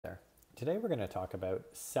Today we're going to talk about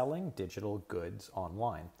selling digital goods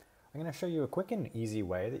online. I'm going to show you a quick and easy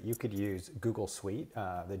way that you could use Google Suite,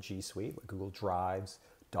 the G Suite, Google Drives,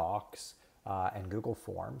 Docs, and Google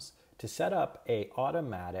Forms to set up an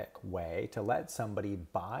automatic way to let somebody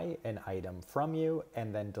buy an item from you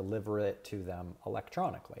and then deliver it to them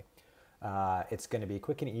electronically. It's going to be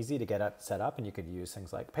quick and easy to get set up, and you could use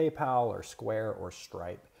things like PayPal or Square or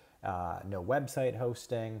Stripe. No website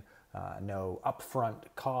hosting, no upfront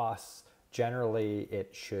costs. Generally,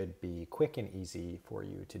 it should be quick and easy for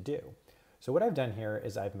you to do. So what I've done here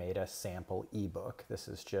is I've made a sample ebook. This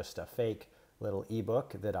is just a fake little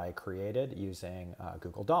ebook that I created using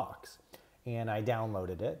Google Docs. And I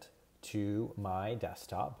downloaded it to my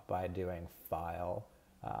desktop by doing File,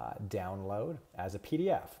 Download as a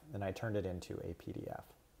PDF, and I turned it into a PDF.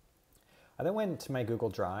 I then went to my Google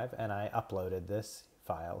Drive and I uploaded this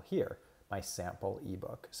file here, my sample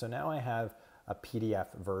ebook. So now I have a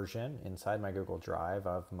PDF version inside my Google Drive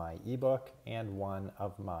of my ebook and one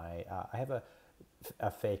of my, I have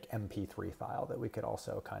a fake MP3 file that we could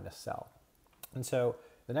also kind of sell. And so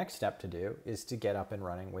the next step to do is to get up and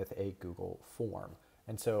running with a Google form.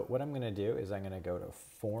 And so what I'm going to do is I'm going to go to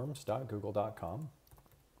forms.google.com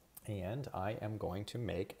and I am going to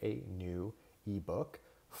make a new ebook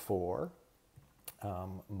for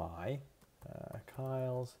my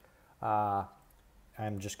Kyle's.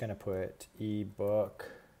 I'm just going to put ebook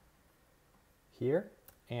here,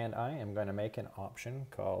 and I am going to make an option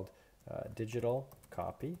called digital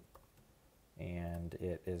copy, and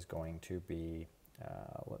it is going to be,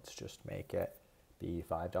 let's just make it be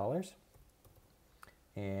 $5.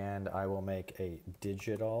 And I will make a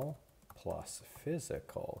digital plus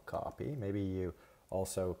physical copy. Maybe you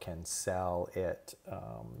also can sell it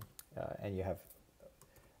and you have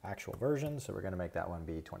actual versions, so we're going to make that one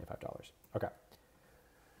be $25. Okay.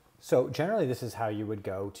 So generally this is how you would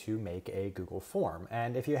go to make a Google form.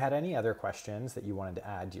 And if you had any other questions that you wanted to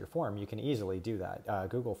add to your form, you can easily do that.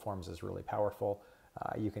 Google Forms is really powerful.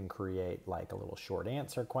 You can create like a little short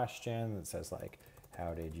answer question that says like,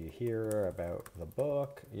 how did you hear about the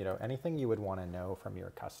book? You know, anything you would want to know from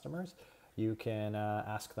your customers, you can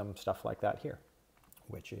ask them stuff like that here,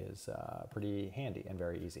 which is pretty handy and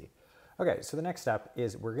very easy. Okay, so the next step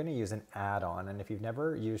is we're going to use an add-on, and if you've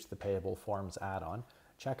never used the Payable Forms add-on,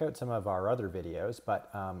 check out some of our other videos,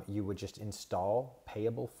 but you would just install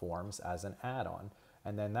Payable Forms as an add-on,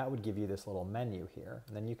 and then that would give you this little menu here,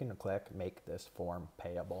 and then you can click Make This Form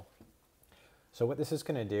Payable. So what this is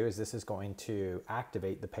going to do is this is going to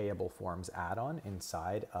activate the Payable Forms add-on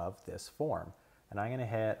inside of this form, and I'm going to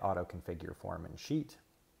hit Auto Configure Form and Sheet.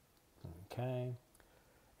 Okay.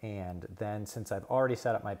 And then since I've already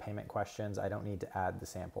set up my payment questions, I don't need to add the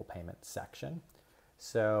sample payment section.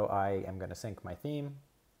 So I am going to sync my theme,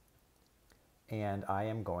 and I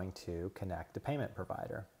am going to connect a payment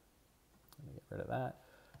provider. Let me get rid of that.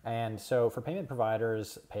 And so for payment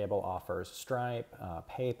providers, Payable offers Stripe,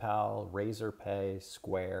 PayPal, RazorPay,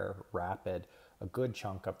 Square, Rapid, a good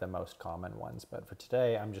chunk of the most common ones. But for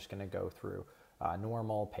today, I'm just going to go through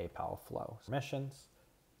normal PayPal flow. Permissions,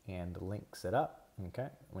 and links it up. Okay,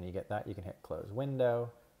 when you get that, you can hit close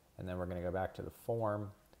window, and then we're going to go back to the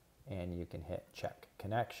form, and you can hit check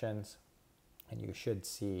connections, and you should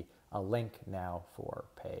see a link now for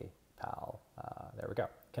PayPal. There we go,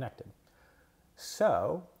 connected.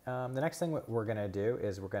 So the next thing we're going to do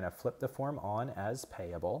is we're going to flip the form on as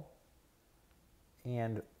payable,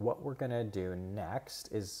 and what we're going to do next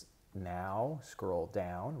is now scroll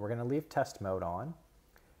down. We're going to leave test mode on,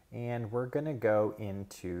 and we're going to go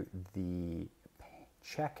into the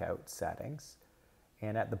checkout settings,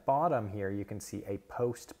 and at the bottom here you can see a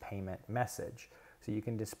post payment message. So you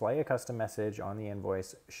can display a custom message on the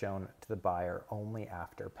invoice shown to the buyer only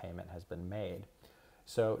after payment has been made.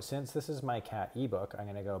 So since this is my cat ebook, I'm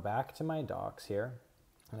going to go back to my docs here.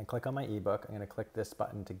 I'm going to click on my ebook. I'm going to click this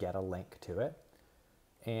button to get a link to it,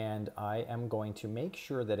 and I am going to make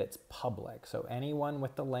sure that it's public. So anyone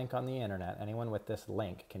with the link on the internet, anyone with this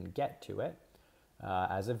link can get to it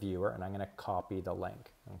as a viewer, and I'm going to copy the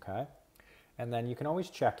link, okay? And then you can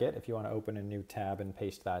always check it if you want to open a new tab and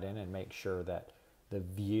paste that in and make sure that the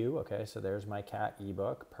view, okay, so there's my cat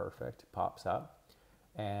ebook, perfect, pops up.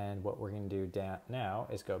 And what we're going to do now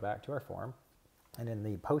is go back to our form, and in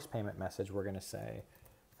the post-payment message, we're going to say,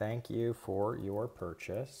 thank you for your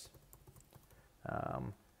purchase.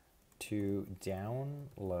 To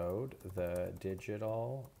download the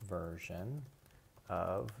digital version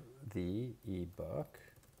of the ebook,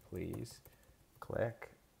 please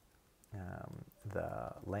click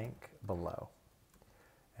the link below.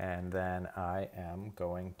 And then I am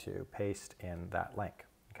going to paste in that link,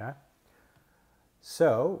 okay?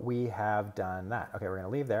 So we have done that. Okay, we're going to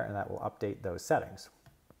leave there and that will update those settings.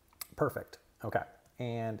 Perfect. Okay,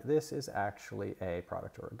 and this is actually a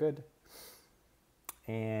product or a good.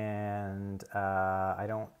 And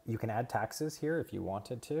you can add taxes here if you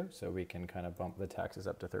wanted to. So we can kind of bump the taxes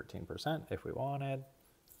up to 13% if we wanted.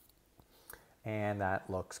 And that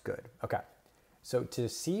looks good. Okay. So to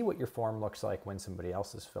see what your form looks like when somebody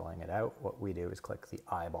else is filling it out, what we do is click the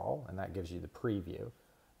eyeball and that gives you the preview.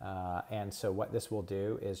 And so what this will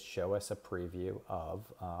do is show us a preview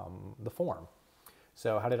of the form.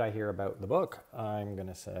 So how did I hear about the book? I'm going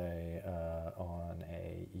to say on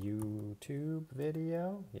a YouTube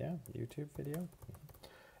video. Yeah, YouTube video.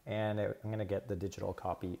 And I'm going to get the digital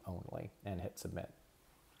copy only and hit submit.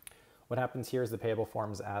 What happens here is the Payable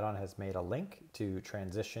Forms add-on has made a link to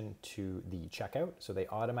transition to the checkout. So they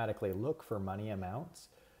automatically look for money amounts.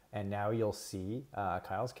 And now you'll see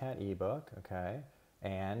Kyle's Cat ebook, okay,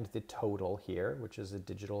 and the total here, which is a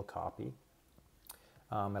digital copy.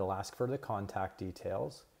 It'll ask for the contact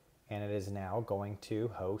details, and it is now going to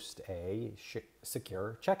host a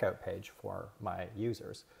secure checkout page for my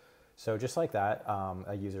users. So just like that,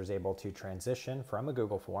 a user is able to transition from a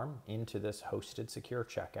Google form into this hosted secure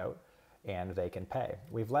checkout, and they can pay.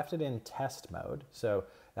 We've left it in test mode, so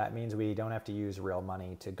that means we don't have to use real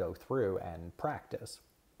money to go through and practice,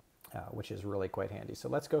 which is really quite handy. So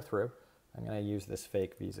let's go through. I'm going to use this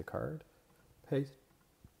fake Visa card, paste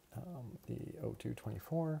the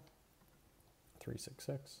 0224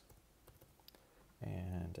 366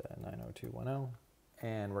 and 90210,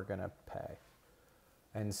 and we're going to pay.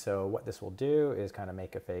 And so what this will do is kind of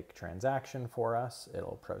make a fake transaction for us.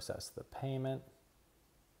 It'll process the payment.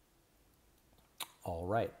 All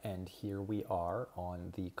right, and here we are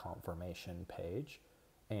on the confirmation page.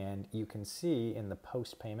 And you can see in the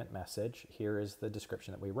post-payment message, here is the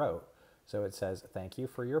description that we wrote. So it says, thank you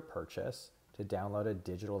for your purchase. To download a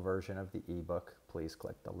digital version of the ebook, please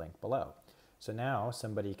click the link below. So now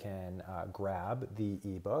somebody can grab the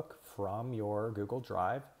ebook from your Google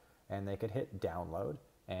Drive and they could hit download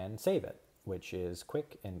and save it, which is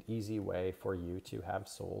quick and easy way for you to have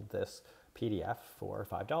sold this PDF for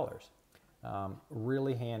 $5.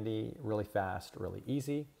 Really handy, really fast, really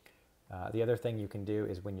easy. The other thing you can do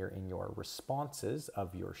is when you're in your responses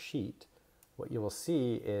of your sheet, what you will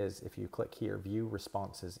see is if you click here, view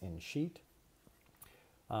responses in sheet,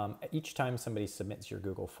 each time somebody submits your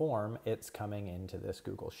Google form, it's coming into this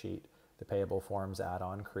Google Sheet. The Payable Forms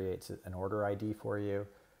add-on creates an order ID for you,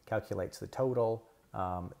 calculates the total,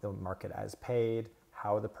 they'll mark it as paid,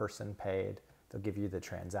 how the person paid, they'll give you the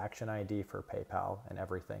transaction ID for PayPal and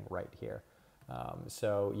everything right here.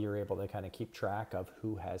 So you're able to kind of keep track of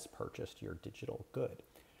who has purchased your digital good.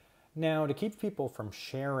 Now, to keep people from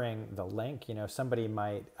sharing the link, you know, somebody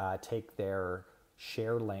might take their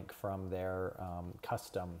share link from their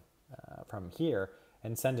custom from here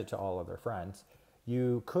and send it to all of their friends.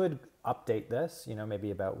 You could update this, you know,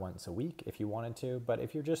 maybe about once a week if you wanted to, but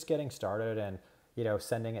if you're just getting started and, you know,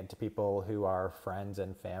 sending it to people who are friends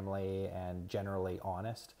and family and generally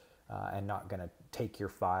honest and not going to take your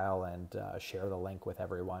file and share the link with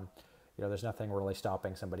everyone, you know, there's nothing really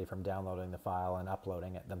stopping somebody from downloading the file and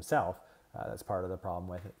uploading it themselves. That's part of the problem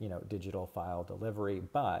with, you know, digital file delivery,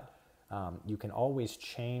 but you can always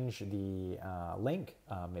change the link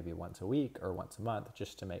maybe once a week or once a month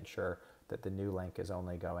just to make sure that the new link is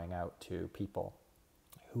only going out to people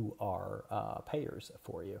who are payers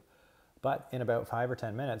for you. But in about 5 or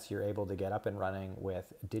 10 minutes, you're able to get up and running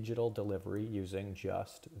with digital delivery using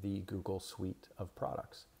just the Google suite of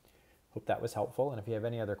products. Hope that was helpful. And if you have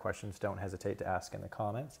any other questions, don't hesitate to ask in the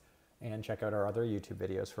comments. And check out our other YouTube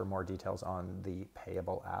videos for more details on the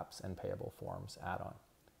Payable Apps and Payable Forms add-on.